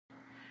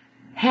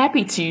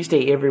Happy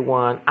Tuesday,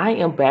 everyone. I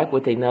am back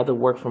with another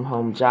work from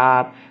home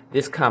job.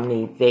 This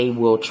company, they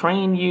will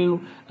train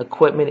you.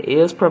 Equipment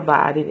is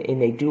provided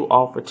and they do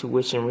offer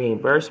tuition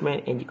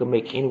reimbursement, and you can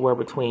make anywhere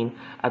between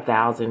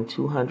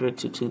 $1,200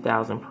 to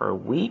 $2,000 per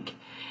week.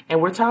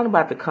 And we're talking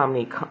about the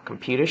company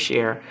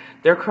Computershare.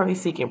 They're currently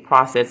seeking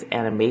process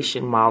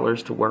animation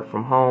modelers to work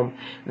from home.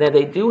 Now,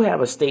 they do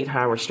have a state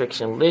hire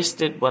restriction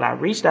listed, but I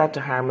reached out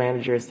to hiring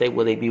manager and said,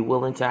 will they be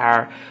willing to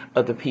hire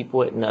other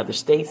people in other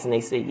states? And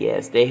they said,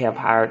 yes, they have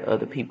hired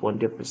other people in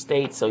different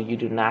states, so you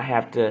do not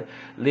have to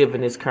live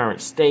in this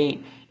current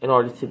state in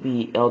order to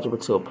be eligible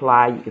to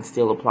apply. You can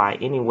still apply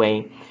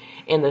anyway.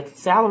 And the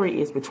salary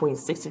is between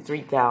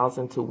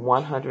 $63,000 to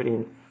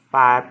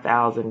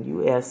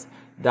 $105,000 US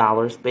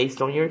dollars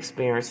based on your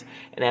experience,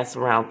 and that's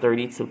around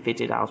 $30 to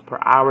 $50 per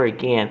hour.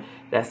 Again,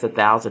 that's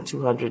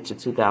 $1,200 to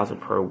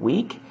 $2,000 per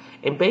week.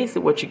 And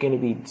basically what you're going to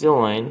be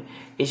doing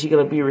is you're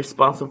going to be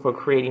responsible for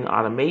creating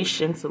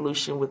automation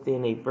solution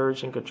within a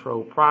version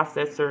control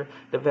processor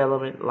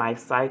development life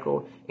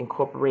cycle,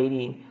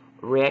 incorporating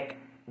Rec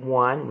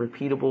 1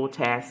 repeatable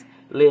task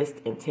list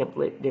and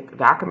template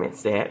document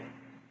set.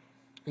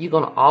 You're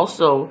going to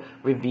also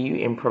review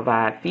and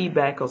provide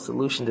feedback on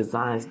solution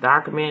designs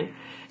document,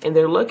 and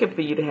they're looking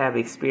for you to have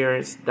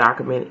experience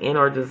document in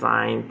or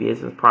design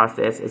business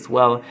process, as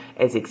well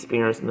as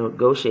experience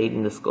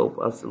negotiating the scope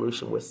of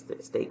solution with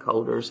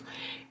stakeholders.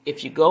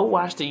 If you go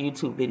watch the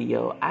YouTube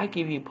video, I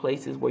give you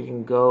places where you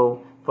can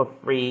go for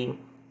free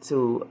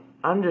to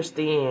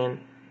understand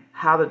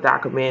how to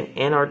document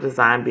and or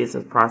design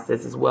business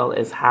process, as well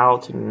as how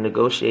to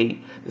negotiate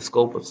the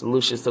scope of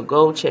solutions. So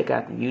go check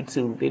out the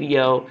YouTube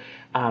video.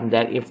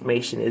 That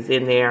information is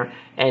in there.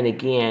 And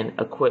again,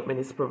 equipment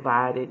is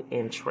provided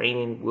and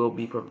training will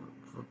be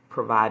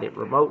provided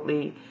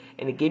remotely.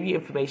 And to give you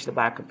information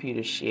about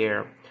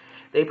Computershare,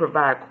 they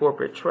provide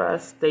corporate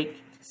trust,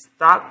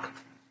 stock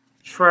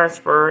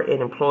transfer,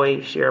 and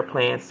employee share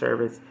plan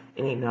service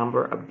in a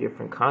number of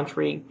different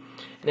countries.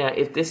 Now,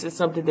 if this is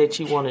something that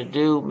you want to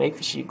do, make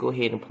sure you go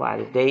ahead and apply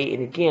today.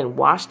 And again,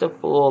 watch the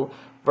full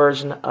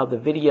version of the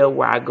video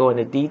where I go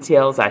into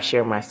details. I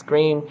share my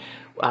screen.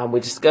 We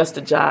discuss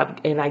the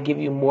job, and I give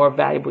you more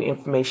valuable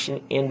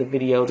information in the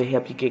video to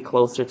help you get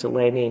closer to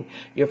landing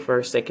your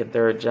first, second,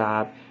 third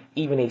job,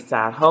 even a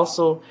side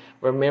hustle.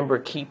 Remember,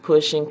 keep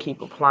pushing,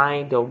 keep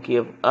applying, don't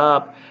give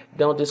up.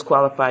 Don't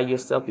disqualify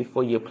yourself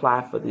before you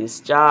apply for this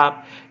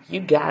job.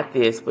 You got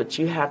this, but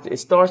you have to, it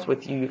starts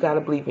with you. You got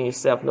to believe in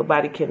yourself.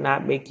 Nobody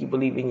cannot make you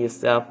believe in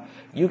yourself.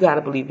 You got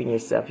to believe in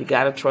yourself. You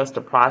got to trust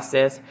the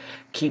process.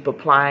 Keep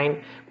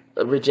applying.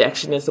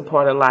 Rejection is a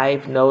part of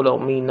life. No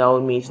don't mean no,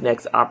 it means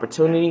next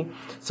opportunity.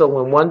 So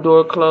when one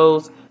door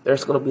closed,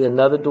 there's going to be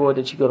another door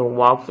that you're going to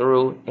walk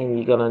through, and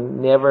you're going to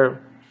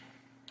never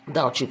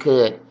doubt you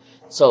could.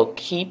 So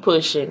keep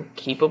pushing,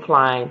 keep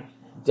applying,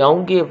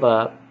 don't give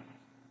up,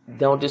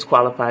 don't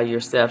disqualify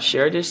yourself.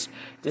 Share this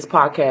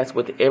podcast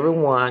with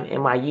everyone in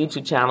my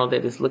YouTube channel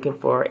that is looking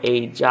for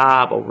a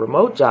job or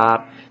remote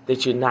job,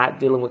 that you're not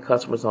dealing with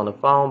customers on the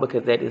phone,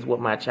 because that is what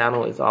my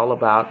channel is all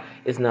about,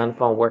 is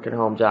non-phone working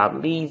home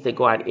job leads. They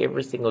go out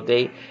every single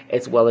day,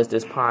 as well as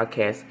this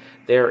podcast.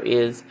 There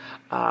is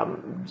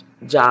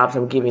jobs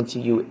I'm giving to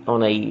you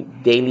on a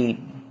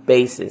daily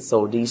basis.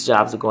 So these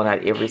jobs are going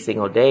out every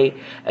single day.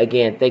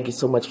 Again, thank you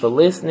so much for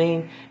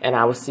listening, and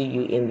I will see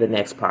you in the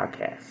next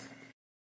podcast.